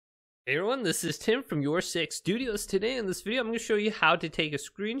Hey everyone, this is Tim from YourSixStudios. Today in this video, I'm going to show you how to take a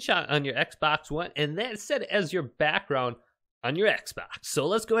screenshot on your Xbox One and then set it as your background on your Xbox. So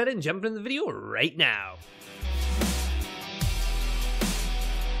let's go ahead and jump into the video right now.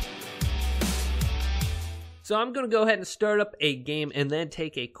 So I'm going to go ahead and start up a game and then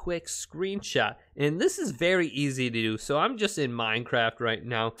take a quick screenshot. And this is very easy to do. So I'm just in Minecraft right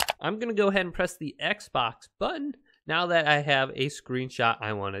now. I'm going to go ahead and press the Xbox button now that I have a screenshot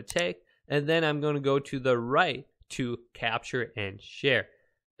I want to take. And then I'm going to go to the right to capture and share.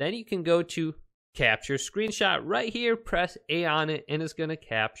 Then you can go to capture screenshot right here, press A on it, and it's going to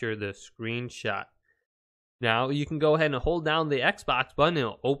capture the screenshot. Now you can go ahead and hold down the Xbox button and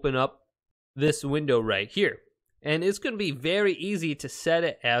it'll open up this window right here. And it's going to be very easy to set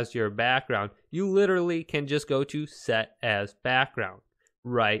it as your background. You literally can just go to set as background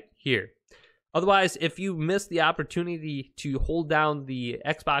right here. Otherwise, if you miss the opportunity to hold down the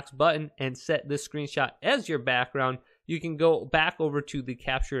Xbox button and set this screenshot as your background, you can go back over to the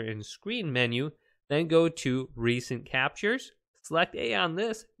capture and screen menu, then go to recent captures, select A on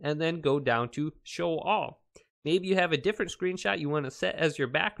this, and then go down to show all. Maybe you have a different screenshot you want to set as your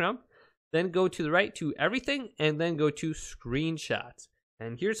background, then go to the right to everything, and then go to screenshots.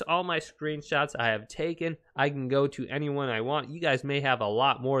 And here's all my screenshots I have taken. I can go to anyone I want. You guys may have a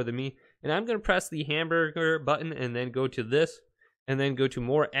lot more than me. And I'm going to press the hamburger button and then go to this and then go to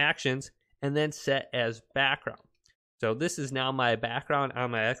more actions and then set as background. So this is now my background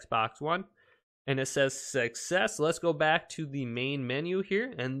on my Xbox One and it says success. Let's go back to the main menu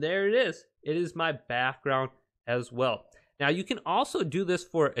here and there it is. It is my background as well. Now you can also do this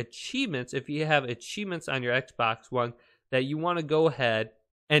for achievements if you have achievements on your Xbox One that you want to go ahead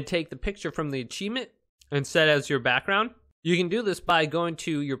and take the picture from the achievement and set as your background. You can do this by going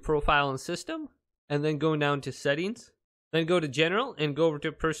to your profile and system and then going down to settings, then go to general and go over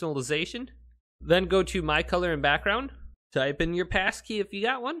to personalization, then go to my color and background, type in your passkey if you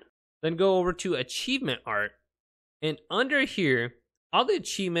got one, then go over to achievement art. And under here, all the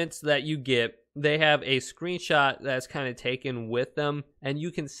achievements that you get, they have a screenshot that's kind of taken with them and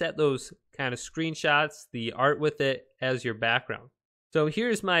you can set those kind of screenshots, the art with it as your background. So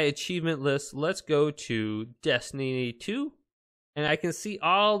here's my achievement list. Let's go to Destiny 2 and I can see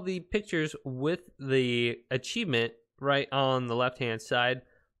all the pictures with the achievement right on the left hand side.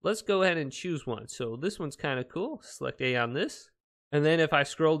 Let's go ahead and choose one. So this one's kind of cool. Select A on this. And then if I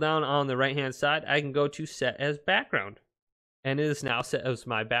scroll down on the right hand side, I can go to set as background. And it is now set as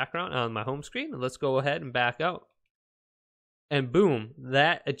my background on my home screen. Let's go ahead and back out. And boom,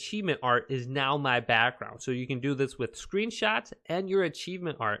 that achievement art is now my background. So you can do this with screenshots and your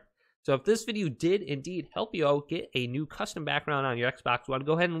achievement art. So if this video did indeed help you out get a new custom background on your Xbox One,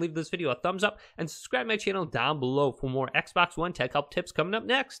 go ahead and leave this video a thumbs up and subscribe to my channel down below for more Xbox One tech help tips coming up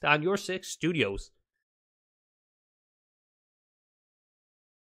next on YourSixStudios.